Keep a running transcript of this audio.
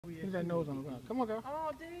Get that nose on the ground. Come on, girl. Oh,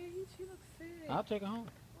 dang, she looks sick. I'll take her home.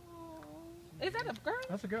 Oh. Is that a girl?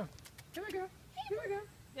 That's a girl. Come here, girl. Come here, girl.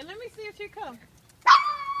 Yeah, let me see if she comes.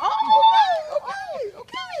 Oh, okay,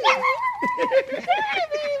 okay.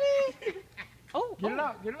 Baby. Oh, get it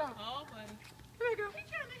out, get it out. Oh, buddy. Come here, girl. We're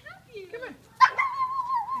trying to help you. Come here.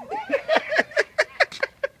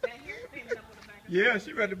 That hair standing up on the back of Yeah,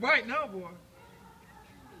 she ready to bite now, boy.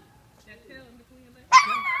 that tail in between your legs. Come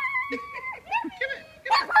here.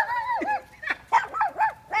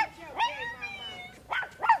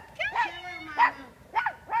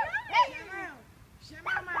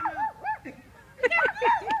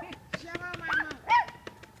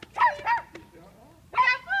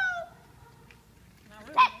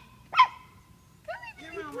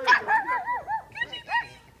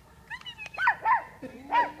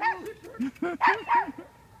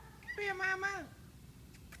 Here, mama.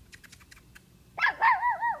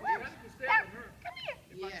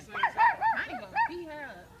 Yeah. I ain't gonna beat her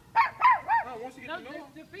up. Once you get No, to know her,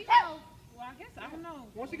 the female, well, I guess, I don't know.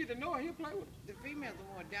 once you get to know her, he'll play with her. The females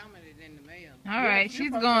are more dominant than the male. All right, she'll she's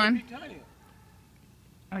probably gone. be tinier.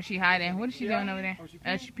 Oh, she hiding. What is she doing over there? Oh, she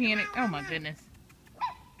She peeing. Oh my goodness.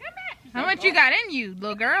 Come back. How much you got in you,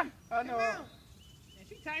 little girl? I know. And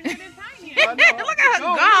she tinier than tiny. I know. Look at her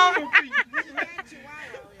No, gone. no, no, no,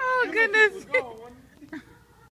 Oh goodness. no,